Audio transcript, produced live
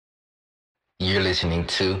You're listening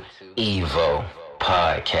to Evo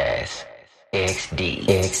Podcast XD.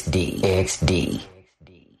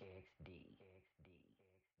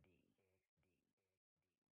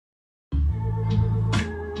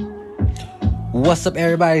 What's up,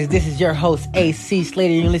 everybody? This is your host, AC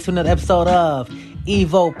Slater. You're listening to another episode of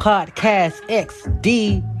Evo Podcast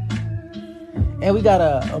XD. And we got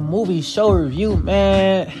a movie show review,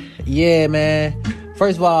 man. Yeah, man.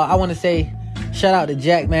 First of all, I want to say shout out to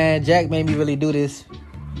Jack, man. Jack made me really do this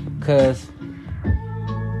because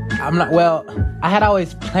I had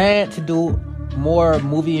always planned to do more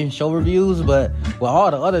movie and show reviews, but with all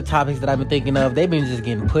the other topics that I've been thinking of, they've been just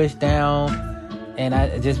getting pushed down. And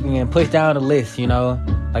I just been pushed down the list, you know.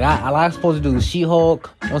 Like I'm supposed to do She-Hulk.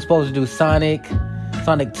 I'm supposed to do Sonic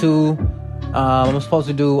 2. I'm supposed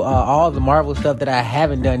to do all the Marvel stuff that I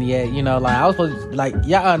haven't done yet. You know, like I was supposed to, like,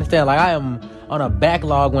 y'all understand. Like I am on a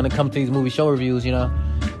backlog when it comes to these movie show reviews, you know.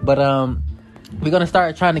 But we're gonna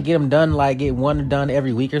start trying to get them done, like get one done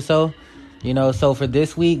every week or so. You know. So for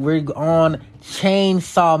this week, we're on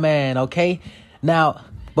Chainsaw Man. Okay. Now,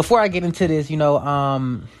 before I get into this, you know,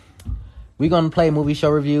 we're going to play movie show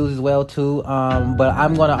reviews as well, too. But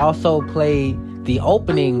I'm going to also play the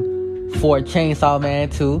opening for Chainsaw Man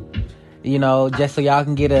 2. You know, just so y'all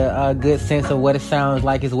can get a good sense of what it sounds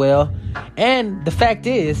like as well. And the fact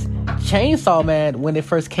is, Chainsaw Man, when it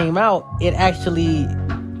first came out, it actually,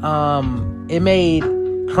 it made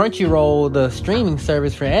Crunchyroll, the streaming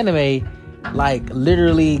service for anime, like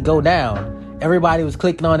literally go down. Everybody was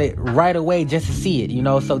clicking on it right away just to see it, you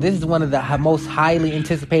know. So this is one of the most highly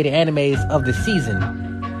anticipated animes of the season,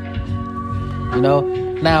 you know.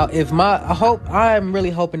 Now, I'm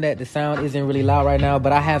really hoping that the sound isn't really loud right now,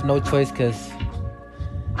 but I have no choice because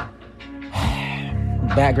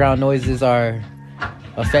background noises are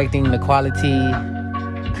affecting the quality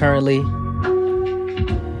currently,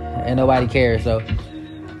 and nobody cares. So,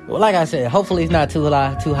 well, like I said, hopefully it's not too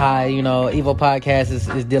high. You know, Evo Podcast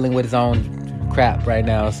is dealing with its own crap right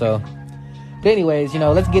now. So, but anyways, you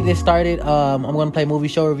know, let's get this started. I'm gonna play movie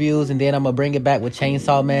show reviews, and then I'm gonna bring it back with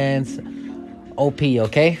Chainsaw Man's OP.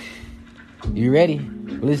 Okay, you ready?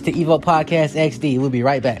 Listen to Evo Podcast XD. We'll be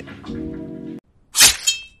right back.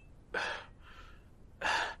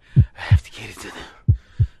 I have to get it to them.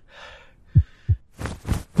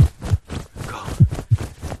 Go.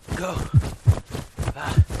 I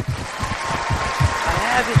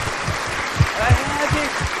have it.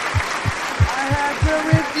 The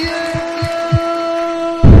review.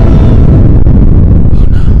 Oh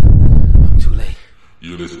no, I'm too late.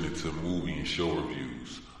 You're listening to movie and show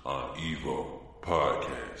reviews on Evo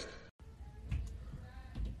Podcast.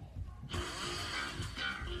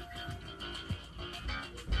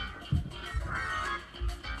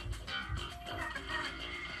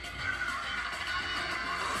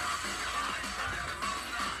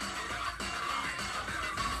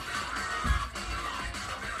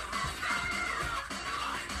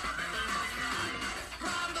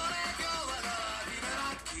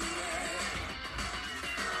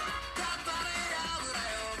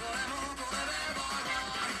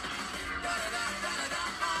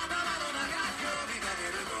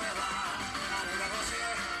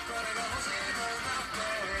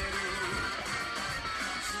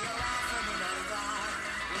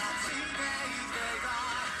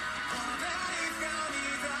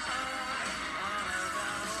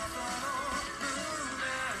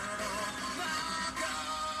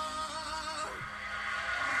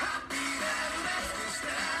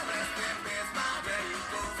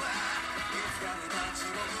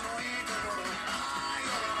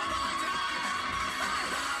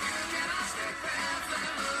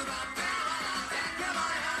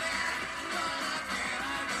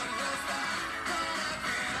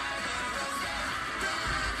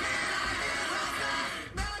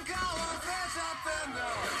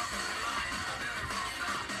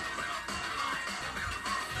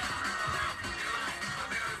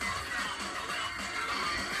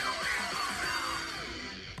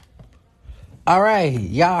 All right,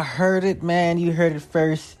 y'all heard it, man. You heard it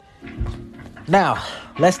first. Now,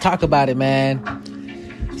 let's talk about it,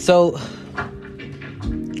 man. So,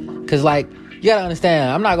 because, like, you gotta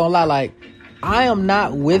understand, I'm not gonna lie, like, I am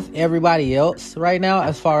not with everybody else right now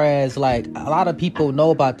as far as, like, a lot of people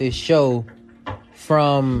know about this show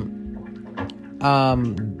from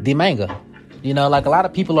the manga. You know, like, a lot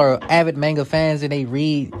of people are avid manga fans and they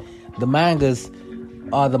read the mangas,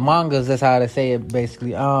 that's how they say it,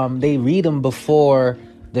 basically. They read them before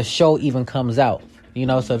the show even comes out. You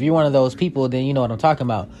know, so if you're one of those people, then you know what I'm talking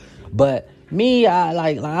about. But me, I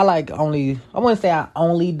wouldn't say I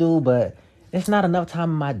only do, but it's not enough time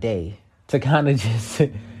in my day to kind of just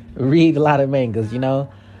read a lot of mangas, you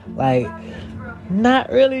know? Like,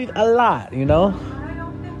 not really a lot, you know?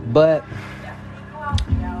 But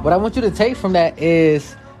what I want you to take from that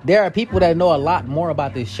is there are people that know a lot more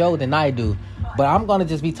about this show than I do. But I'm going to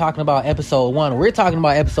just be talking about episode 1. We're talking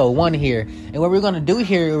about episode 1 here. And what we're going to do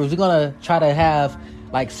here is we're going to try to have,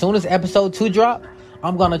 like, soon as episode 2 drop,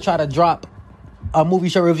 I'm going to try to drop a movie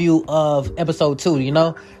show review of episode 2, you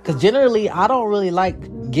know? Because generally, I don't really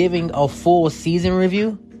like giving a full season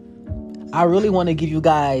review. I really want to give you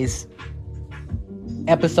guys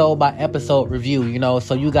episode by episode review, you know,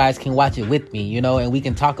 so you guys can watch it with me, you know, and we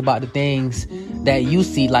can talk about the things that you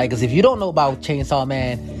see. Like, because if you don't know about Chainsaw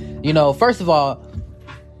Man, you know, first of all,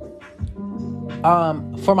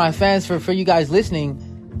 for my fans, for you guys listening,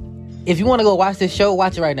 if you want to go watch this show,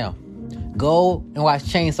 watch it right now. Go and watch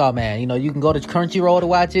Chainsaw Man. You know, you can go to Crunchyroll to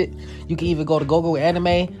watch it. You can even go to GoGo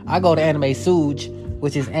Anime. I go to Anime Suge,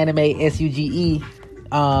 which is Anime Suge.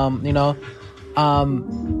 You know,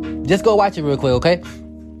 just go watch it real quick, okay?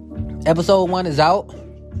 Episode 1 is out.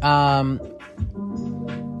 And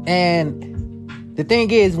the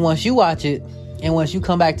thing is, once you watch it, and once you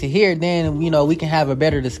come back to here, then, you know, we can have a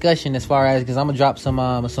better discussion as far as, because I'm going to drop some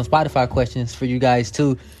Spotify questions for you guys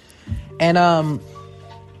too. And,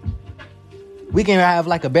 we can have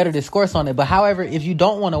like a better discourse on it. But however, if you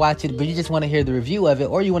don't want to watch it, but you just want to hear the review of it,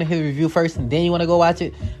 or you want to hear the review first and then you want to go watch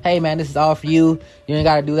it, hey man, this is all for you. You ain't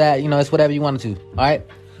got to do that. You know, it's whatever you want to. All right.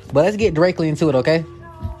 But let's get directly into it. Okay.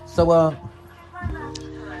 So,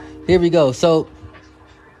 here we go. So,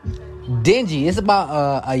 Denji, it's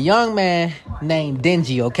about a young man named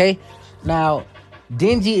Denji, okay? Now,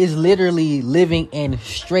 Denji is literally living in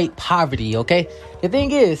straight poverty, okay? The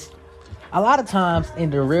thing is, a lot of times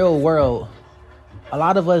in the real world, a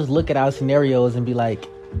lot of us look at our scenarios and be like,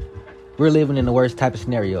 we're living in the worst type of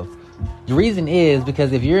scenario. The reason is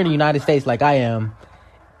because if you're in the United States like I am,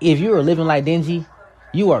 if you are living like Denji,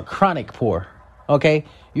 you are chronic poor, okay?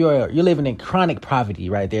 You're living in chronic poverty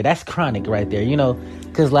right there. That's chronic right there, you know?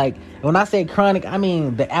 Because, like, when I say chronic, I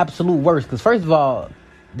mean the absolute worst. Because, first of all,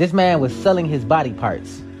 this man was selling his body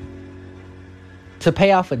parts to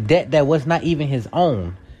pay off a debt that was not even his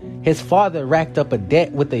own. His father racked up a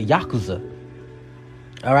debt with the Yakuza.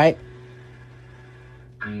 All right?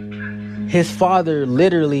 His father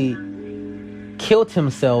literally killed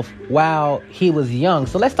himself while he was young.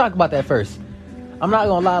 So let's talk about that first. I'm not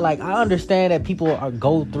gonna lie, like, I understand that people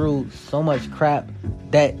go through so much crap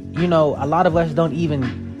that, you know, a lot of us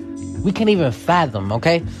we can't even fathom,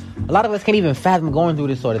 okay? A lot of us can't even fathom going through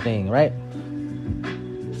this sort of thing, right?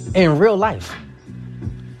 In real life.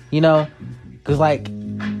 You know? Because, like,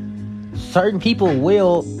 certain people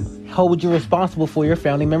will hold you responsible for your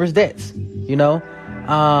family members' debts, you know?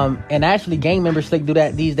 And actually, gang members still do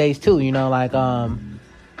that these days, too, you know? Like,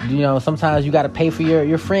 you know, sometimes you got to pay for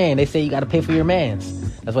your friend. They say you got to pay for your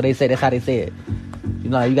mans. That's what they say. That's how they say it. You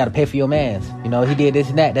know, you got to pay for your mans. You know, he did this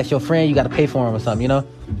and that. That's your friend. You got to pay for him or something, you know?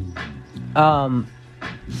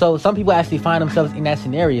 So some people actually find themselves in that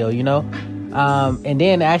scenario, you know? And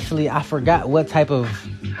then actually, I forgot what type of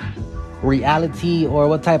reality or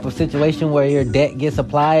what type of situation where your debt gets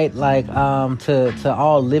applied, like, to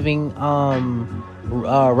all living,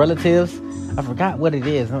 relatives. I forgot what it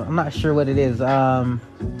is. I'm not sure what it is. I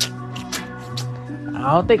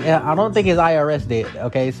don't think it's IRS debt.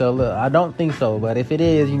 Okay, so look, I don't think so. But if it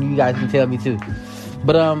is, you guys can tell me too.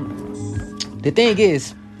 But the thing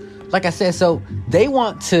is, like I said, so they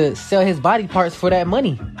want to sell his body parts for that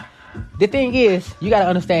money. The thing is, you gotta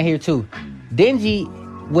understand here too. Denji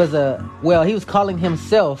was he was calling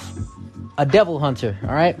himself a devil hunter.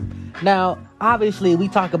 All right. Now, obviously, we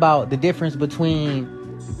talk about the difference between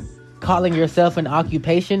calling yourself an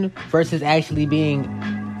occupation versus actually being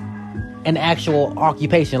an actual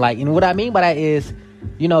occupation. Like, and what I mean by that is,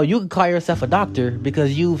 you know, you can call yourself a doctor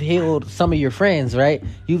because you've healed some of your friends, right?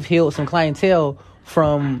 You've healed some clientele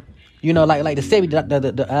from, you know, like the Sebi,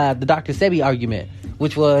 the Dr. Sebi argument,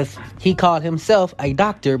 which was he called himself a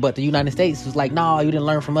doctor, but the United States was like, no, you didn't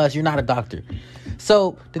learn from us. You're not a doctor.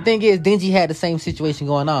 So the thing is, Denji had the same situation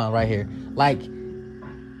going on right here. Like,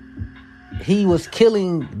 he was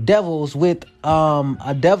killing devils with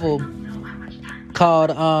a devil called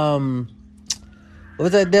what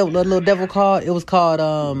was that devil, that little devil called? It was called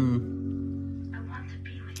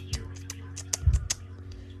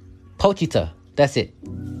Pochita. That's it.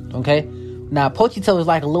 Okay. Now Pochita is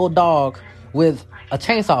like a little dog with a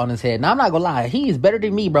chainsaw on his head. Now I'm not gonna lie, he is better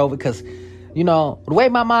than me, bro, because, you know, the way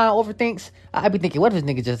my mind overthinks, I be thinking, what if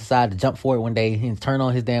this nigga just decided to jump forward one day and turn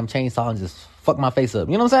on his damn chainsaw and just fuck my face up?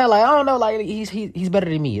 You know what I'm saying? Like, I don't know, like, he's better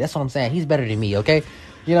than me. That's what I'm saying. He's better than me, okay?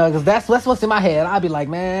 You know, because that's what's in my head. I'd be like,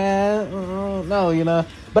 man, no, you know.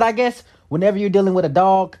 But I guess whenever you're dealing with a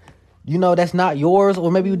dog, you know, that's not yours,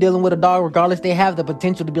 or maybe you're dealing with a dog, regardless, they have the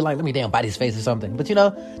potential to be like, let me damn bite his face or something. But, you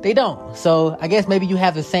know, they don't. So I guess maybe you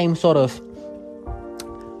have the same sort of...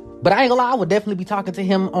 But I ain't gonna lie, I would definitely be talking to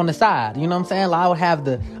him on the side. You know what I'm saying? Like, I would have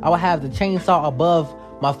the chainsaw above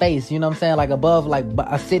my face. You know what I'm saying? Like above, like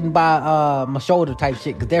sitting by my shoulder type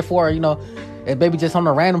shit. Because therefore, you know, if maybe just on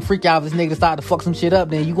a random freak out, if this nigga decide to fuck some shit up,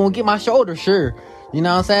 then you gonna get my shoulder, sure. You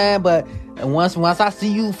know what I'm saying? But once I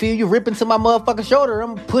feel you ripping to my motherfucking shoulder,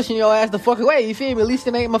 I'm pushing your ass the fuck away. You feel me? At least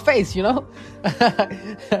it ain't my face, you know?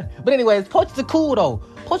 But anyways, Poachers are cool though.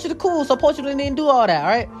 Poachers are cool, so Poachers didn't do all that,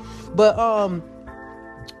 alright? But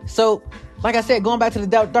so, like I said, going back to the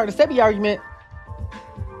Dark Decepti argument,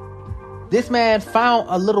 this man found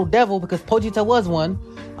a little devil because Pochita was one,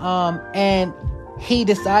 and he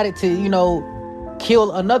decided to, you know,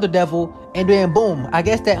 kill another devil, and then boom, I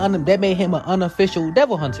guess that made him an unofficial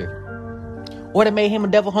devil hunter, or that made him a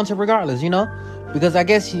devil hunter regardless, you know, because I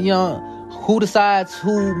guess, you know, who decides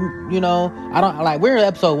who, you know, we're in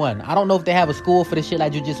episode 1. I don't know if they have a school for this shit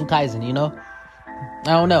like Jujutsu Kaisen, you know,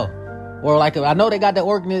 I don't know. Or like, I know they got the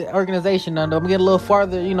organization. I'm getting a little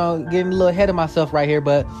farther, you know, getting a little ahead of myself right here.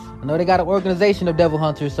 But I know they got an organization of devil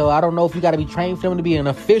hunters. So I don't know if you got to be trained for them to be an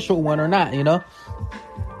official one or not, you know.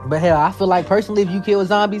 But hell, I feel like personally, if you kill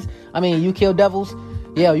you kill devils,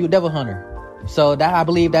 yeah, you a devil hunter. So that I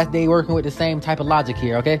believe that they working with the same type of logic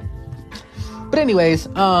here, okay? But anyways,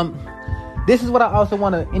 this is what I also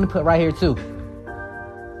want to input right here too.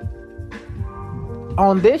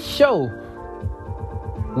 On this show,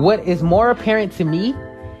 what is more apparent to me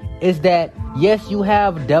is that, yes, you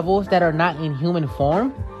have devils that are not in human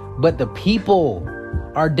form, but the people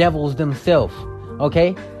are devils themselves,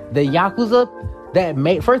 okay? The Yakuza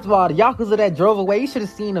first of all, the Yakuza that drove away, you should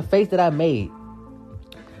have seen the face that I made.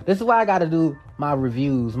 This is why I got to do my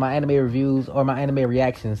reviews, my anime reviews, or my anime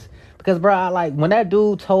reactions. Because, bro, when that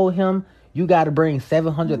dude told him, you got to bring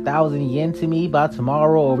 700,000 yen to me by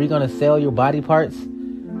tomorrow, or we're going to sell your body parts.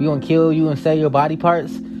 We gonna kill you and sell your body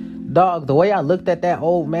parts. Dog, the way I looked at that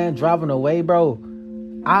old man driving away, bro,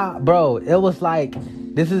 it was like,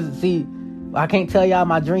 I can't tell y'all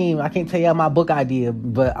my dream, I can't tell y'all my book idea,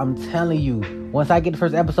 but I'm telling you, once I get the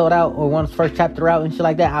first episode out, or once first chapter out and shit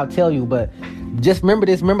like that, I'll tell you. But just remember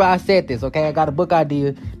this, remember I said this, okay? I got a book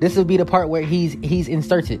idea. This will be the part where he's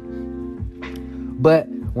inserted. But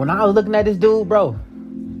when I was looking at this dude, bro,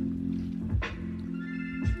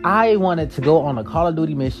 I wanted to go on a Call of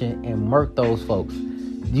Duty mission and murk those folks.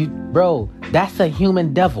 Bro, that's a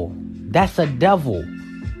human devil. That's a devil.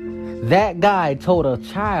 That guy told a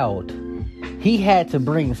child he had to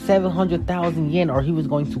bring 700,000 yen or he was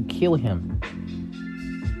going to kill him.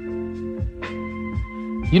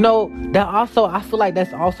 You know, that also, I feel like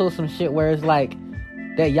that's also some shit where it's like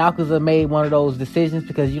that Yakuza made one of those decisions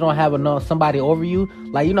because you don't have somebody over you.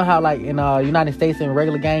 Like, you know how like in United States and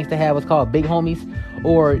regular gangs they have what's called big homies,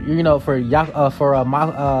 or you know for the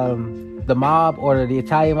mob or the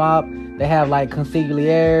Italian mob they have like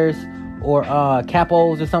consigliers or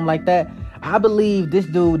capos or something like that. I believe this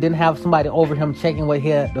dude didn't have somebody over him checking what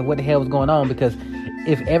the hell was going on, because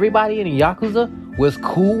if everybody in the Yakuza was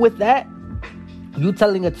cool with that, you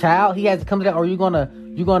telling a child he has to come to that, or you're gonna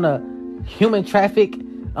human traffic,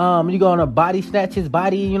 you're gonna body snatch his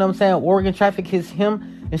body, you know what I'm saying, organ traffic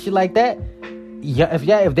him and shit like that.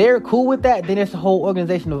 If they're cool with that, then it's a whole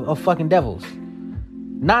organization of fucking devils.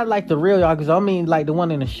 Not like the real Yakuza, I mean like the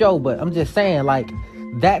one in the show, but I'm just saying like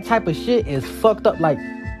that type of shit is fucked up. Like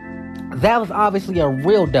that was obviously a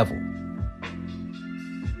real devil.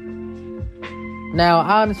 Now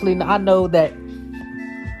honestly, I know that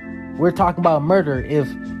we're talking about murder if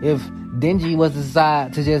Denji was to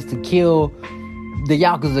decide to kill the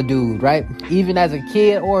Yakuza dude, right? Even as a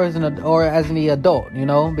kid or as an adult, you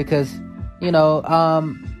know, because you know,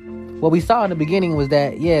 what we saw in the beginning was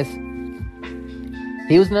that yes,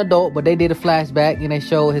 he was an adult, but they did a flashback and they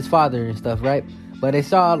showed his father and stuff, right? But they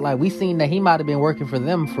saw, like, we seen that he might have been working for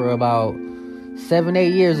them for about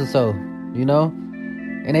 7-8 years or so, you know?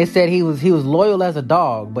 And they said he was loyal as a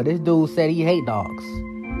dog, but this dude said he hate dogs.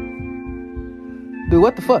 Dude,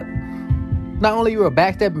 what the fuck? Not only you're a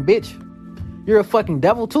backstabbing bitch, you're a fucking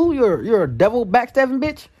devil too? You're a devil backstabbing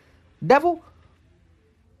bitch? Devil?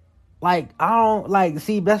 Like, I don't, like,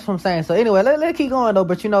 see, that's what I'm saying. So anyway, let's keep going though,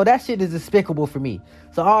 but you know, that shit is despicable for me.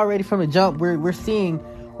 So already from the jump, we're seeing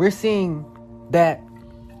that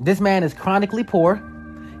this man is chronically poor.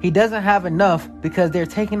 He doesn't have enough because they're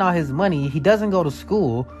taking all his money. He doesn't go to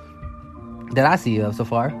school that I see of so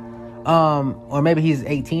far. Or maybe he's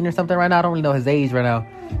 18 or something right now. I don't really know his age right now.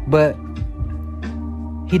 But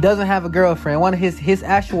he doesn't have a girlfriend. One of his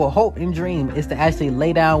actual hope and dream is to actually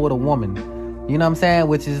lay down with a woman. You know what I'm saying?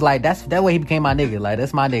 Which is like, that way he became my nigga. Like,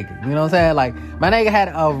 that's my nigga. You know what I'm saying? Like, my nigga had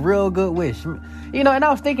a real good wish. You know, and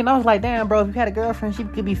I was thinking, I was like, damn, bro, if you had a girlfriend, she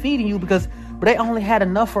could be feeding you but they only had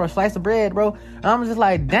enough for a slice of bread, bro. And I'm just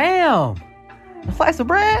like, damn, a slice of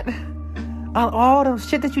bread? All the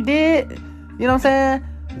shit that you did? You know what I'm saying?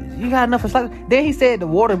 You got enough for slice. Then he said the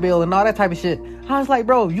water bill and all that type of shit. I was like,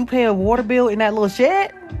 bro, you pay a water bill in that little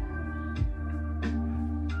shed?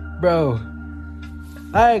 Bro,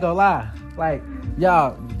 I ain't gonna lie. Like,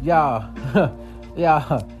 y'all,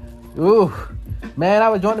 ooh, man, I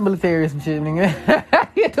would join the military or some shit,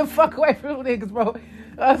 nigga. Get the fuck away from them niggas, bro.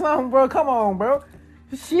 That's something, bro. Come on, bro.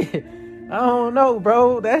 Shit, I don't know,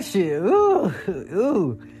 bro. That shit,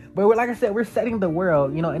 ooh. But like I said, we're setting the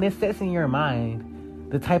world, you know, and it sets in your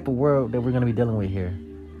mind the type of world that we're gonna be dealing with here.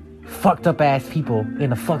 Fucked up ass people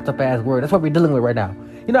in a fucked up ass world. That's what we're dealing with right now.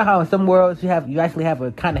 You know how in some worlds you actually have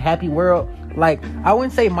a kind of happy world? Like, I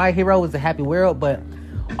wouldn't say My Hero is a happy world, but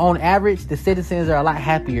on average, the citizens are a lot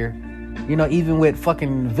happier. You know, even with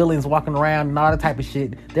fucking villains walking around and all that type of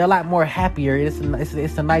shit, they're a lot more happier. It's a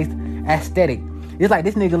nice aesthetic. It's like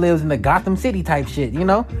this nigga lives in the Gotham City type shit, you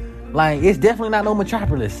know? Like, it's definitely not no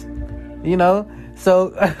Metropolis, you know?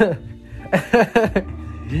 So,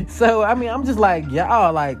 so, I mean, I'm just like,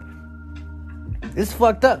 y'all, like, it's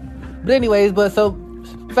fucked up. But anyways, so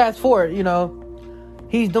fast forward, you know,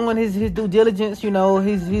 he's doing his due diligence, you know,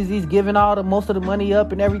 he's giving most of the money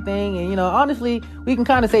up and everything, and, you know, honestly, we can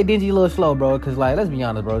kind of say Denji a little slow, bro, because, like, let's be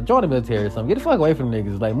honest, bro, join the military or something, get the fuck away from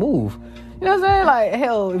niggas, like, move, you know what I'm saying, like,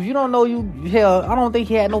 hell, if you don't know I don't think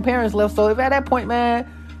he had no parents left, so if at that point, man,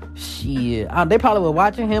 shit, they probably were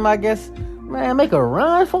watching him, I guess, man, make a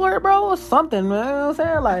run for it, bro, or something, man, you know what I'm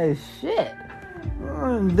saying, like, shit,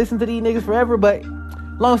 listen to these niggas forever, but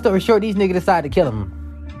long story short, these niggas decided to kill him.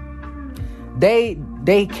 They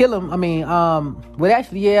kill him. I mean, well,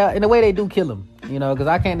 actually, yeah, in a way they do kill him, you know, because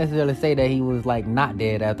I can't necessarily say that he was, like, not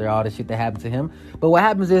dead after all the shit that happened to him. But what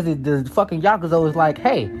happens is the fucking Yakuza is like,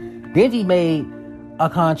 hey, Denji made a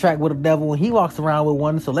contract with the devil and he walks around with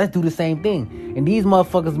one, so let's do the same thing. And these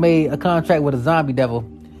motherfuckers made a contract with a zombie devil,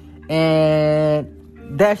 and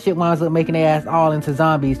that shit winds up making their ass all into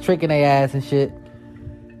zombies, tricking their ass and shit,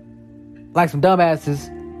 like some dumbasses,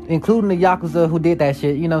 including the Yakuza who did that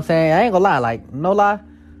shit. You know what I'm saying? I ain't gonna lie, like, no lie,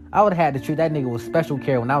 I would have had to treat that nigga with special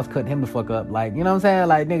care when I was cutting him the fuck up. Like, you know what I'm saying?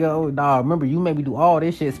 Like, nigga, oh, nah, remember, you made me do all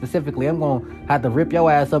this shit specifically. I'm gonna have to rip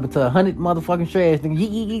your ass up into 100 motherfucking shreds, nigga.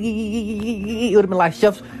 It would have been like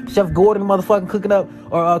Chef Gordon motherfucking cooking up,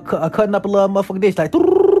 or cutting up a little motherfucking dish, like,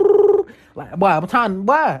 boy, I'm trying,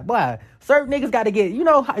 boy, certain niggas gotta get, you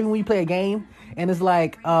know how when you play a game, and it's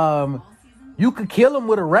like, you could kill him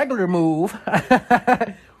with a regular move,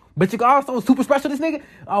 but you can also super special this nigga.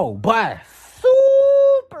 Oh, boy,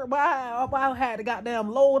 super, boy, I had to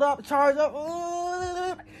goddamn load up, charge up,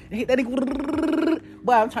 hit that nigga.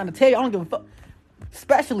 Boy, I'm trying to tell you, I don't give a fuck.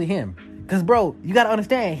 Especially him. Because, bro, you got to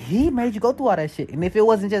understand, he made you go through all that shit. And if it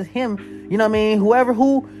wasn't just him, you know what I mean,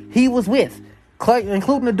 who he was with,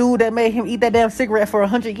 including the dude that made him eat that damn cigarette for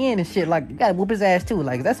 100 yen and shit, like, you got to whoop his ass too.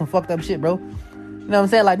 Like, that's some fucked up shit, bro. You know what I'm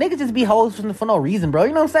saying? Like, niggas just be hoes for no reason, bro. You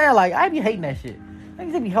know what I'm saying? Like, I be hating that shit.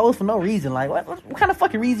 Niggas just be hoes for no reason. Like, what kind of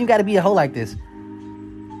fucking reason you gotta be a hoe like this?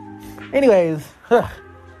 Anyways,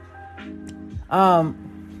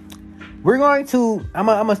 we're going to, I'm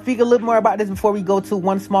gonna speak a little more about this before we go to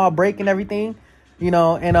one small break and everything, you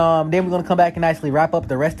know, and then we're gonna come back and actually wrap up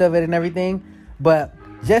the rest of it and everything. But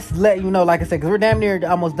just to let you know, like I said, because we're damn near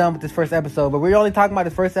almost done with this first episode, but we're only talking about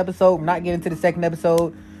the first episode. We're not getting to the second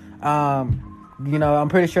episode. You know, I'm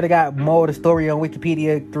pretty sure they got more of the story on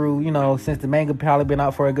Wikipedia through, you know, since the manga probably been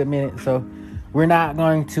out for a good minute. So we're not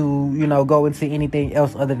going to, you know, go into anything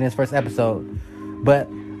else other than this first episode. But,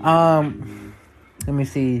 let me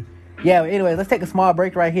see. Yeah, anyways, let's take a small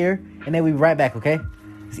break right here, and then we'll be right back, okay?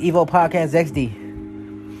 It's Evo Podcast XD.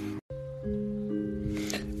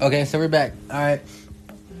 Okay, so we're back. All right.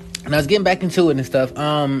 And I was getting back into it and stuff.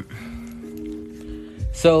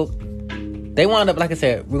 So they wound up, like I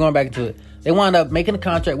said, we're going back into it. They wound up making a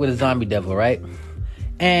contract with a zombie devil, right?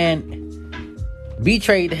 And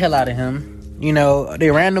betrayed the hell out of him. You know, they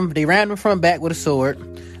ran him from back with a sword.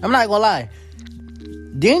 I'm not gonna lie.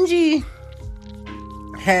 Denji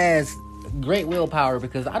has great willpower,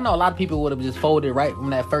 because I know a lot of people would have just folded right from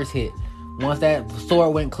that first hit once that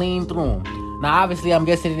sword went clean through him. Now, obviously, I'm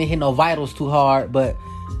guessing it didn't hit no vitals too hard, but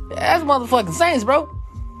that's motherfucking Saints, bro.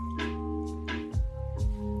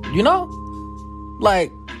 You know?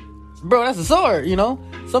 Like, bro, that's a sword, you know?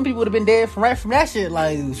 Some people would have been dead right from that shit,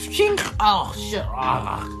 like, shink, oh, shit,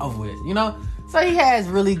 over with, you know? So he has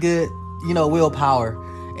really good, willpower.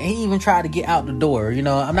 And he even tried to get out the door. I'm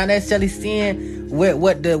not necessarily seeing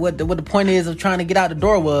what the point is of trying to get out the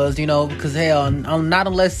door was, because hell, not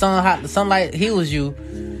unless sunlight heals you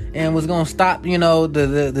and was gonna stop,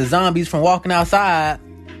 the zombies from walking outside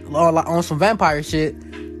on some vampire shit.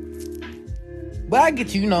 But I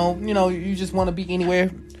get you, you just want to be anywhere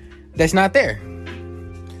that's not there.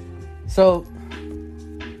 So,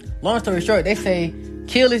 long story short, they say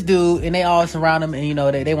kill this dude, and they all surround him, and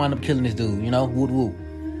they wind up killing this dude. Woot woot.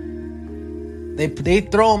 They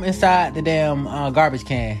throw him inside the damn garbage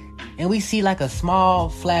can, and we see like a small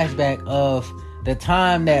flashback of the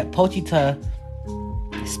time that Pochita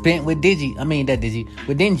spent with Denji,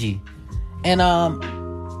 and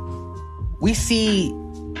we see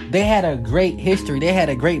they had a great history. They had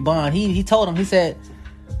a great bond. He told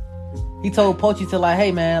Pochita, like,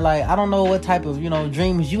 hey man, like, I don't know what type of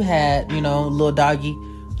dreams you had, little doggy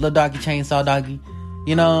chainsaw doggy,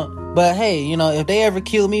 but hey, if they ever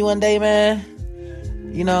kill me one day, man,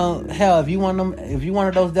 hell, if you one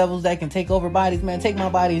of those devils that can take over bodies, man, take my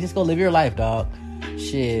body and just go live your life, dog.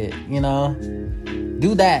 Shit,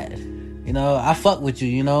 do that. I fuck with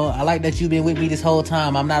you. I like that you've been with me this whole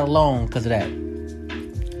time. I'm not alone because of that.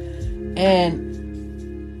 And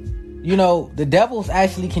the devils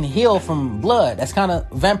actually can heal from blood. That's kind of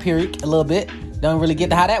vampiric a little bit. Don't really get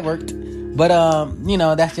to how that worked, but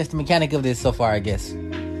that's just the mechanic of this so far, I guess.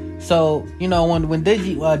 So when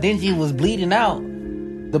Denji was bleeding out,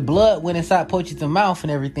 the blood went inside Pochita's mouth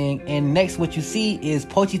and everything. And next, what you see is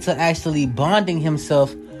Pochita actually bonding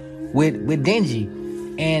himself with Denji.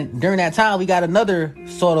 And during that time, we got another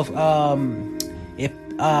sort of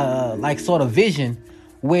vision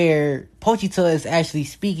where Pochita is actually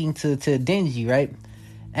speaking to Denji, right?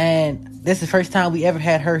 And this is the first time we ever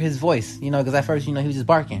had heard his voice, because at first, he was just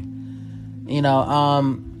barking.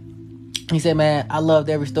 He said, man, I loved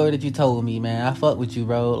every story that you told me, man. I fuck with you,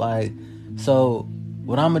 bro. Like, so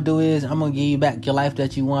what I'm gonna do is I'm gonna give you back your life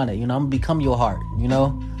that you wanted. I'm gonna become your heart,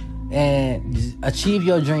 and just achieve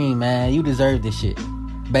your dream, man. You deserve this shit,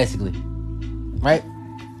 basically, right?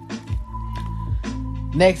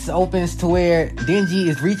 Next opens to where Denji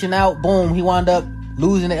is reaching out. Boom, he wound up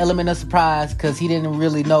losing the element of surprise because he didn't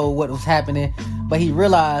really know what was happening. But he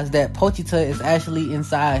realized that Pochita is actually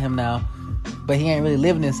inside him now. But he ain't really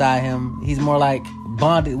living inside him. He's more like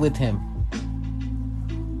bonded with him.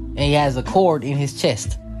 And he has a cord in his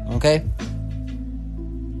chest. Okay?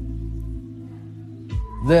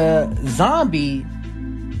 The zombie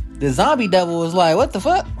devil was like, what the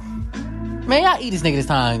fuck? Man, y'all eat this nigga this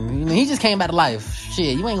time. He just came back to life.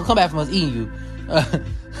 Shit, you ain't gonna come back from us eating you.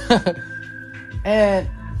 And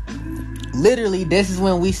literally, this is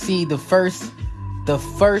when we see the first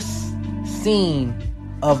scene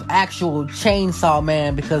of actual Chainsaw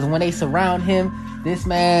Man, because when they surround him, this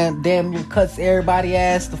man damn near cuts everybody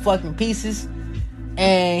ass to fucking pieces,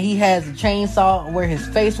 and he has a chainsaw where his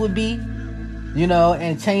face would be,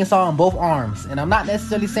 and chainsaw on both arms. And I'm not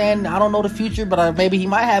necessarily saying I don't know the future, but maybe he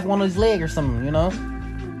might have one on his leg or something,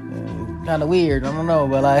 kind of weird, I don't know,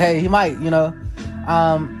 but like, hey, he might,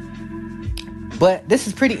 but this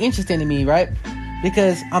is pretty interesting to me, right?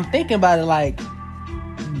 Because I'm thinking about it, like,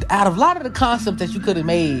 out of a lot of the concepts that you could have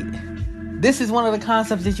made, this is one of the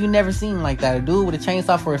concepts that you never seen like that. A dude with a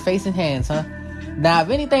chainsaw for a face and hands, huh? Now, if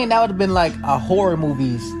anything, that would have been like a horror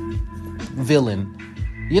movie's villain.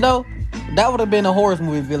 That would have been a horror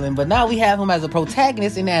movie villain. But now we have him as a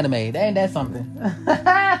protagonist in anime. Ain't that something?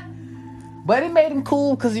 But it made him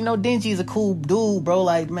cool because, Denji is a cool dude, bro.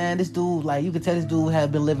 Like, man, this dude, like, you could tell this dude has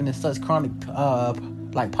been living in such chronic,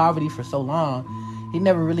 poverty for so long. He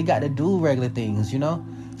never really got to do regular things,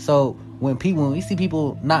 So when we see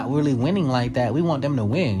people not really winning like that, we want them to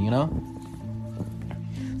win,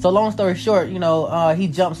 So long story short, he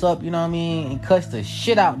jumps up, and cuts the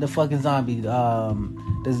shit out the fucking zombie, the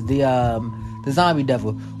zombie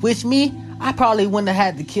devil. Which I probably wouldn't have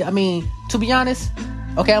had to kill. To be honest,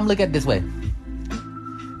 okay, I'm looking at it this way.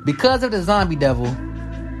 Because of the zombie devil,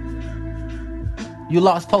 you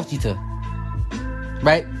lost Pochita,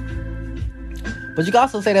 right? But you can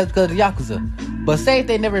also say that's because of the Yakuza. But say if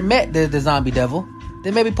they never met the zombie devil,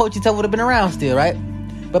 then maybe Pochita would have been around still, right?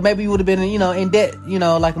 But maybe you would have been, in debt,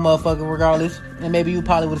 like a motherfucker regardless. And maybe you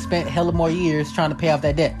probably would have spent hella more years trying to pay off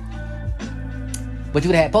that debt. But you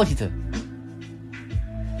would have had Pochita.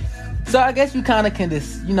 So I guess you kind of can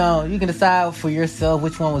just, you can decide for yourself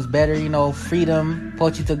which one was better, freedom,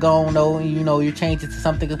 Pochita gone, though, and you change it to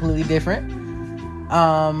something completely different.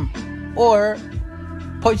 Or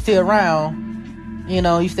Pochita around,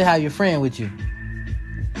 you still have your friend with you,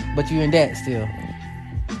 but you're in debt still.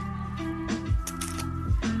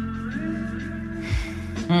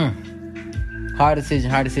 Hard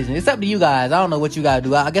decision. It's up to you guys. I don't know what you gotta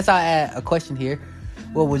do. I guess I'll add a question here.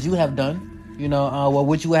 What would you have done? You know, what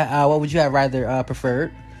would you have rather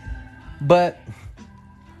preferred? But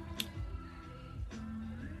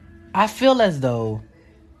I feel as though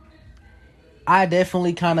I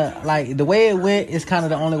definitely kind of like the way it went is kind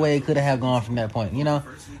of the only way it could have gone from that point. You know,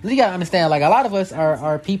 you gotta understand. Like a lot of us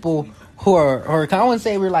are people who are I wouldn't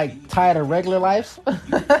say we're like tired of regular life,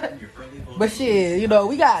 but shit, you know,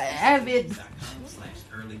 we got avid.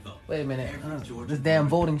 Wait a minute, this damn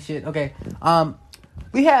voting shit. Okay,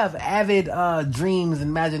 we have avid dreams and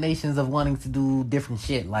imaginations of wanting to do different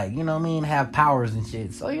shit, like, you know what I mean, have powers and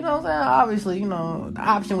shit. So, you know what I'm saying, obviously, you know, the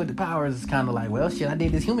option with the powers is kind of like, well, shit, I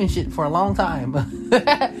did this human shit for a long time.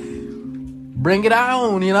 Bring it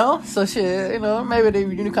on, you know? So, shit, you know, maybe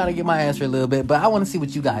you kind of get my answer a little bit, but I want to see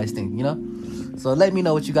what you guys think, you know? So, let me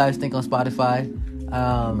know what you guys think on Spotify,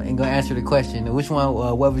 and go answer the question. Which one,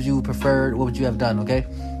 what would you prefer, what would you have done, okay?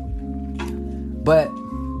 But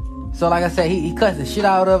so like I said, he cuts the shit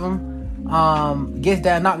out of him, gets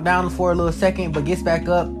that knocked down for a little second, but gets back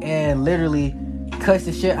up and literally cuts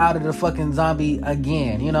the shit out of the fucking zombie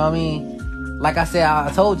again. You know what I mean? Like I said,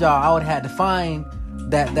 I told y'all I would have had to find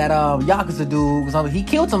that Yakuza dude, because he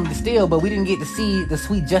killed him still, but we didn't get to see the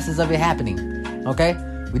sweet justice of it happening. Okay?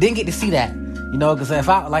 We didn't get to see that. You know, because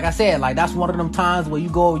like I said, like that's one of them times where you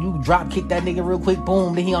drop kick that nigga real quick,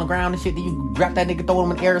 boom, then he on the ground and shit, then you grab that nigga, throw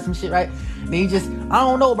him in the air or some shit, right? Then you just, I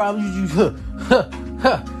don't know, bro, you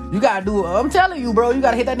gotta do, I'm telling you, bro, you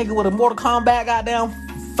gotta hit that nigga with a Mortal Kombat goddamn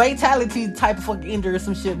fatality type of fucking injury or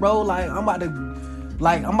some shit, bro. Like, I'm about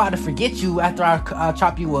to forget you after I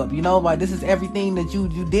chop you up, you know? Like, this is everything that you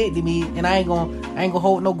did to me, and I ain't gonna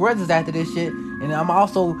hold no grudges after this shit. And I'm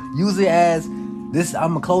also use it as this,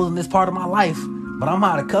 I'm closing this part of my life, but I'm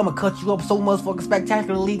about to come and cut you up so motherfucking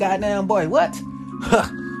spectacularly, goddamn boy. What?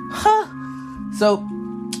 So,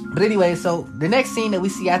 but anyway, so the next scene that we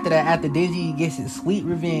see after that, after Denji gets his sweet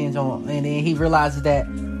revenge on, and then he realizes that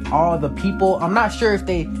all the people, I'm not sure if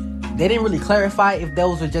they didn't really clarify if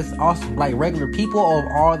those were just also like regular people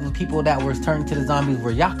or all the people that were turned to the zombies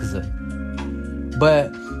were Yakuza.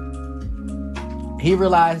 But he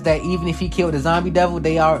realized that even if he killed the zombie devil,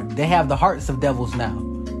 they have the hearts of devils now.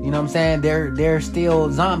 You know what I'm saying? They're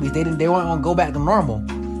still zombies. They weren't gonna go back to normal.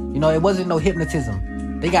 You know, it wasn't no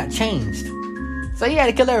hypnotism. They got changed. So he had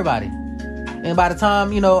to kill everybody. And by the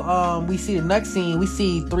time, you know, we see the next scene, we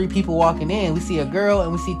see 3 people walking in. We see a girl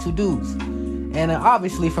and we see 2 dudes. And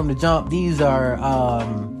obviously from the jump, these are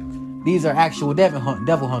actual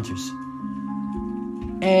devil hunters.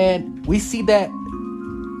 And we see that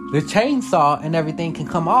the chainsaw and everything can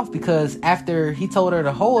come off because after he told her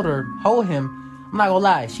to hold him, I'm not gonna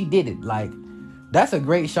lie, she did it. Like, that's a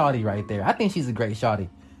great shawty right there. I think she's a great shawty.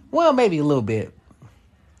 Well, maybe a little bit.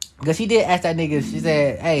 Because she did ask that nigga, she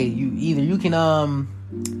said, hey, you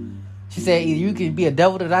can be a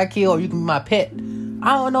devil that I kill or you can be my pet.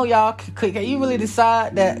 I don't know, y'all. Can you really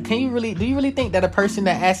decide that? Do you really think that a person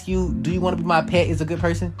that asks you, do you want to be my pet, is a good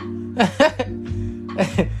person?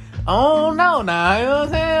 I don't know now, you know what I'm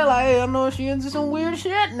saying? Like, I know she into some weird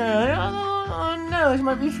shit now. I don't know, she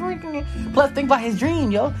might be freaking. Plus, think about his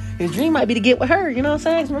dream, yo. His dream might be to get with her, you know what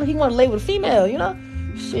I'm saying? He want to lay with a female, you know?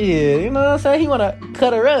 Shit, you know what I'm saying? He want to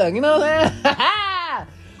cut a rug, you know what I'm saying?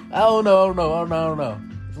 I don't know.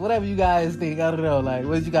 So whatever you guys think, I don't know. Like,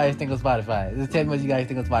 what did you guys think on Spotify? Just tell me what you guys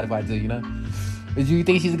think on Spotify too, you know? Did you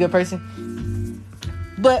think she's a good person?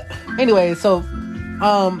 But anyway, so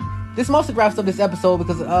this mostly wraps up this episode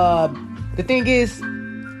because the thing is,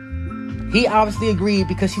 he obviously agreed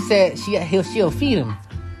because she said she'll feed him.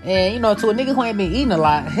 And, you know, to a nigga who ain't been eating a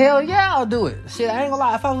lot, hell yeah, I'll do it. Shit, I ain't gonna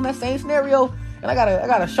lie, if I was in that same scenario and I got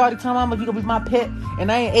a shawty telling mama you gonna be my pet and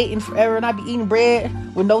I ain't eating forever and I be eating bread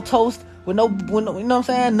with no toast, with no, you know what I'm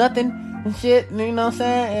saying, nothing and shit, you know what I'm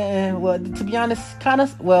saying? And well, to be honest, kind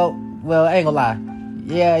of, well, I ain't gonna lie.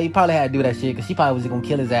 Yeah, he probably had to do that shit because she probably was gonna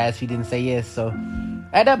kill his ass if he didn't say yes, so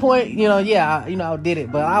at that point, you know, yeah, I did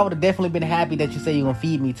it. But I would have definitely been happy that you say you're gonna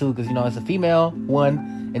feed me too, because, you know, it's a female,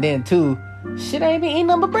 1, and then 2, shit, I ain't been eating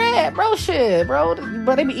nothing but bread, bro. Shit, bro.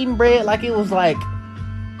 But they be eating bread like it was like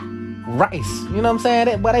rice. You know what I'm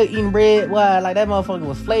saying? But they eating bread, why? Like that motherfucker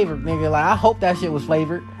was flavored, nigga. Like I hope that shit was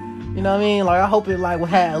flavored. You know what I mean? Like I hope it like would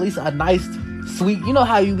have at least a nice sweet. You know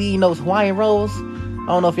how you be eating those Hawaiian rolls? I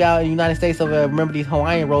don't know if y'all in the United States ever remember these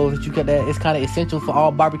Hawaiian rolls that you get. That it's kind of essential for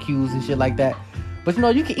all barbecues and shit like that. But you know,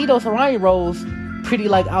 you can eat those Hawaiian rolls pretty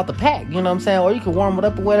like out the pack, you know what I'm saying? Or you can warm it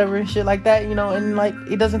up or whatever and shit like that, you know, and like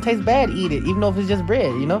it doesn't taste bad to eat it, even though if it's just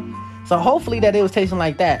bread, you know? So hopefully that it was tasting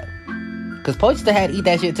like that. Cause Pochita had to eat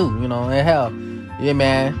that shit too, you know, and hell, yeah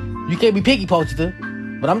man, you can't be picky, Pochita.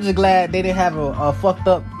 But I'm just glad they didn't have a fucked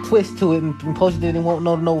up twist to it and posted it and won't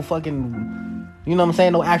know no fucking, you know what I'm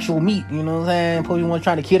saying, no actual meat, you know what I'm saying? Posted one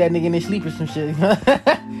trying to kill that nigga in his sleep or some shit.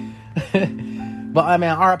 But I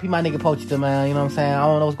mean, RIP my nigga Pochita, man, you know what I'm saying? I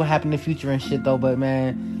don't know what's gonna happen in the future and shit though, but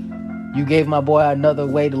man, you gave my boy another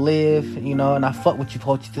way to live, you know, and I fuck with you,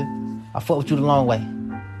 Pochita. I fuck with you the long way.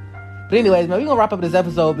 But anyways, man, we're gonna wrap up this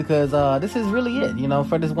episode because this is really it, you know,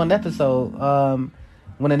 for this one episode.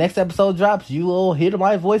 When the next episode drops, you will hear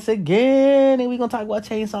my voice again, and we're gonna talk about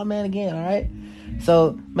Chainsaw Man again, alright?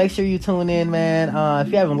 So make sure you tune in, man.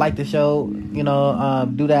 If you haven't liked the show, you know,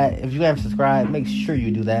 do that. If you haven't subscribed, make sure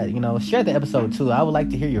you do that. You know, share the episode too. I would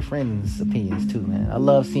like to hear your friends' opinions too, man. I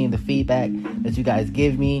love seeing the feedback that you guys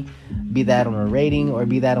give me, be that on a rating or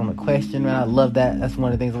be that on a question, man. I love that. That's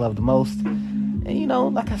one of the things I love the most. And you know,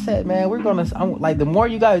 like I said, man, like the more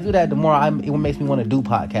you guys do that, the more it makes me want to do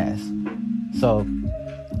podcasts. So,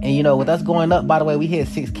 and you know, with us going up, by the way, we hit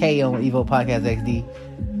 6K on Evo Podcast XD.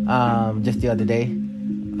 Just the other day.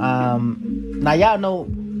 Now y'all know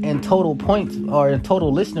in total points or in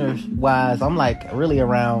total listeners wise, I'm like really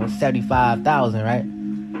around 75,000, right?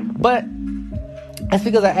 But that's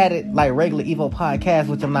because I added like regular Evo Podcast,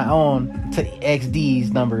 which I'm not on, to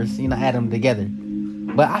XD's numbers, you know, add them together.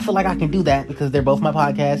 But I feel like I can do that because they're both my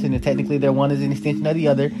podcasts and technically one is an extension of the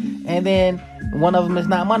other, and then one of them is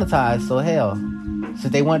not monetized, so hell, since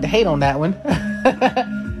they wanted to hate on that one,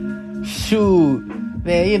 shoot.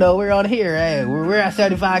 Man, you know, we're on here, hey, we're at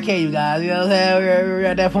 75K, you guys, you know what I'm saying, we're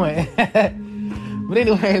at that point. But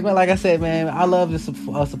anyway, man, like I said, man, I love the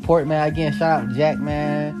support, man. Again, shout out Jack,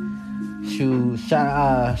 man, shoot, shout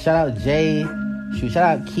out Jay, shoot,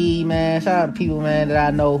 shout out Key, man, shout out to people, man, that I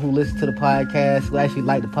know who listen to the podcast, who actually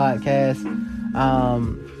like the podcast.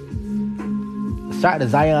 Shout out to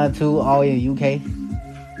Zion, too, all the way in the UK.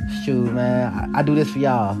 Shoot, man, I do this for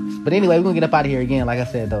y'all. But anyway, we're gonna get up out of here again, like I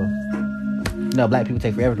said, though. You know, black people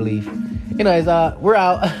take forever to leave. Anyways, we're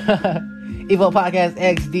out. Evo Podcast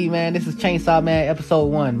XD, man. This is Chainsaw Man, episode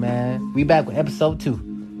 1, man. We back with episode 2.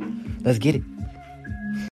 Let's get it.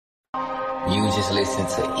 You just listened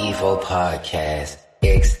to Evo Podcast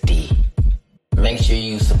XD. Make sure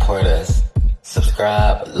you support us.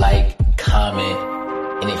 Subscribe, like, comment,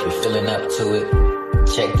 and if you're feeling up to it,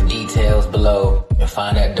 check the details below and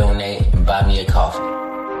find that donate and buy me a coffee.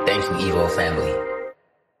 Thank you, Evo family.